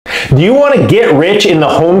Do you want to get rich in the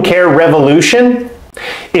home care revolution?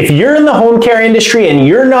 If you're in the home care industry and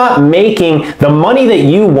you're not making the money that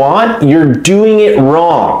you want, you're doing it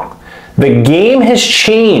wrong. The game has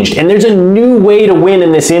changed and there's a new way to win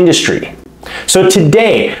in this industry. So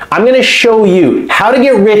today, I'm going to show you how to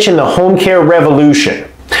get rich in the home care revolution.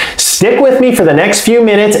 Stick with me for the next few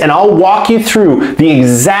minutes and I'll walk you through the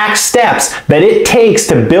exact steps that it takes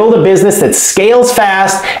to build a business that scales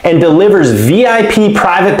fast and delivers VIP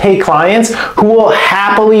private pay clients who will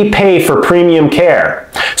happily pay for premium care.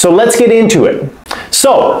 So let's get into it.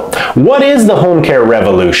 So, what is the home care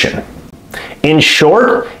revolution? In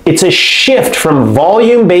short, it's a shift from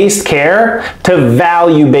volume-based care to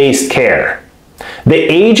value-based care. The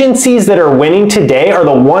agencies that are winning today are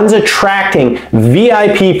the ones attracting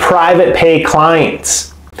VIP private pay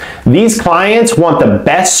clients. These clients want the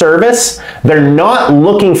best service. They're not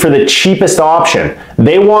looking for the cheapest option.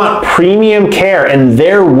 They want premium care and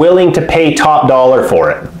they're willing to pay top dollar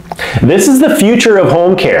for it. This is the future of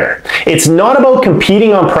home care. It's not about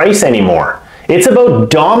competing on price anymore. It's about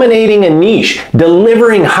dominating a niche,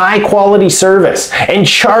 delivering high quality service, and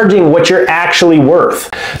charging what you're actually worth.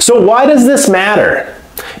 So why does this matter?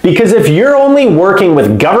 Because if you're only working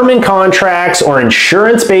with government contracts or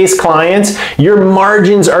insurance-based clients, your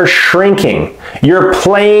margins are shrinking. You're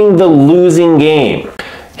playing the losing game.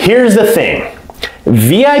 Here's the thing.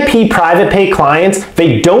 VIP private pay clients,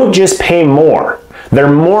 they don't just pay more. They're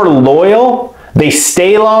more loyal, they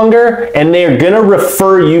stay longer, and they're gonna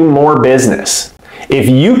refer you more business. If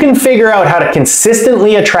you can figure out how to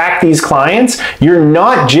consistently attract these clients, you're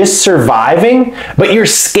not just surviving, but you're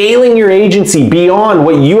scaling your agency beyond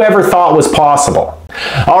what you ever thought was possible.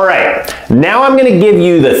 All right, now I'm gonna give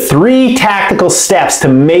you the 3 tactical steps to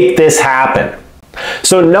make this happen.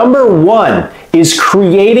 So number 1 is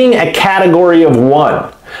creating a category of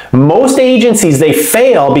one. Most agencies, they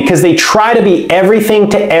fail because they try to be everything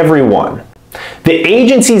to everyone. The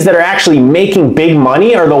agencies that are actually making big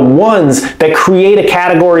money are the ones that create a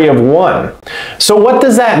category of one. So what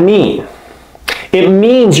does that mean? It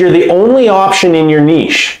means you're the only option in your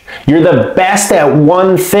niche. You're the best at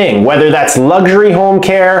one thing, whether that's luxury home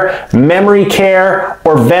care, memory care,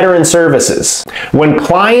 or veteran services. When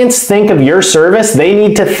clients think of your service, they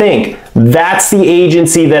need to think, that's the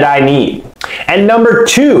agency that I need. And number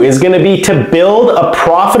 2 is going to be to build a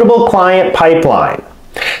profitable client pipeline.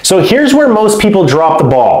 So here's where most people drop the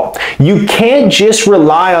ball. You can't just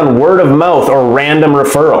rely on word of mouth or random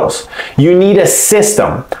referrals. You need a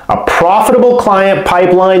system, a profitable client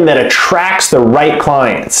pipeline that attracts the right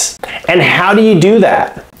clients. And how do you do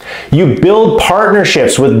that? You build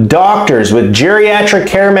partnerships with doctors, with geriatric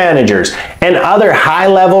care managers, and other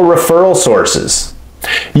high-level referral sources.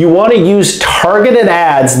 You want to use targeted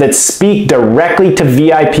ads that speak directly to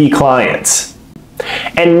VIP clients.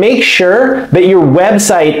 And make sure that your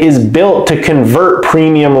website is built to convert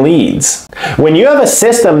premium leads. When you have a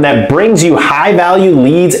system that brings you high-value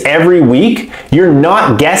leads every week, you're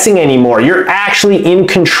not guessing anymore. You're actually in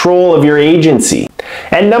control of your agency.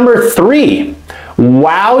 And number 3,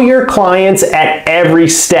 wow your clients at every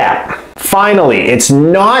step. Finally, it's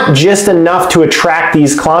not just enough to attract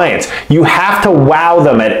these clients. You have to wow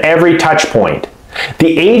them at every touch point.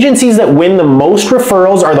 The agencies that win the most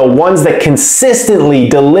referrals are the ones that consistently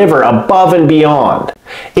deliver above and beyond.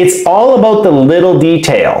 It's all about the little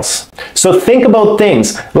details. So think about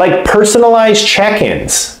things like personalized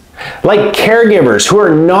check-ins, like caregivers who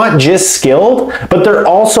are not just skilled, but they're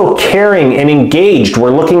also caring and engaged.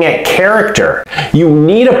 We're looking at character. You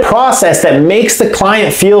need a process that makes the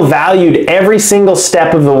client feel valued every single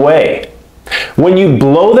step of the way. When you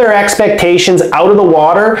blow their expectations out of the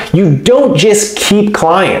water, you don't just keep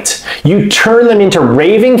clients. You turn them into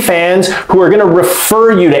raving fans who are going to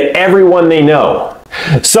refer you to everyone they know.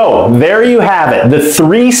 So there you have it, the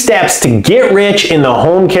 3 steps to get rich in the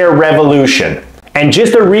home care revolution. And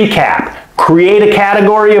just a recap, create a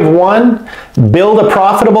category of one, build a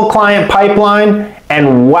profitable client pipeline,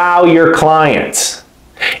 and wow your clients.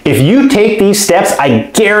 If you take these steps,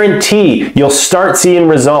 I guarantee you'll start seeing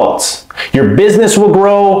results. Your business will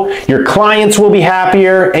grow, your clients will be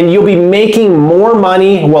happier, and you'll be making more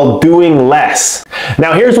money while doing less.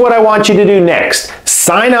 Now here's what I want you to do next.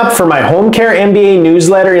 Sign up for my Home Care MBA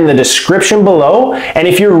newsletter in the description below, and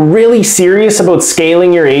if you're really serious about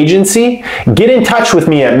scaling your agency, get in touch with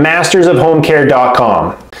me at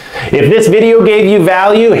mastersofhomecare.com. If this video gave you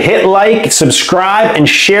value, hit like, subscribe, and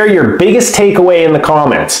share your biggest takeaway in the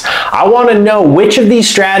comments. I want to know which of these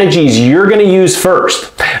strategies you're going to use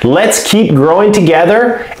first. Let's keep growing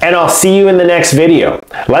together, and I'll see you in the next video.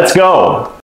 Let's go.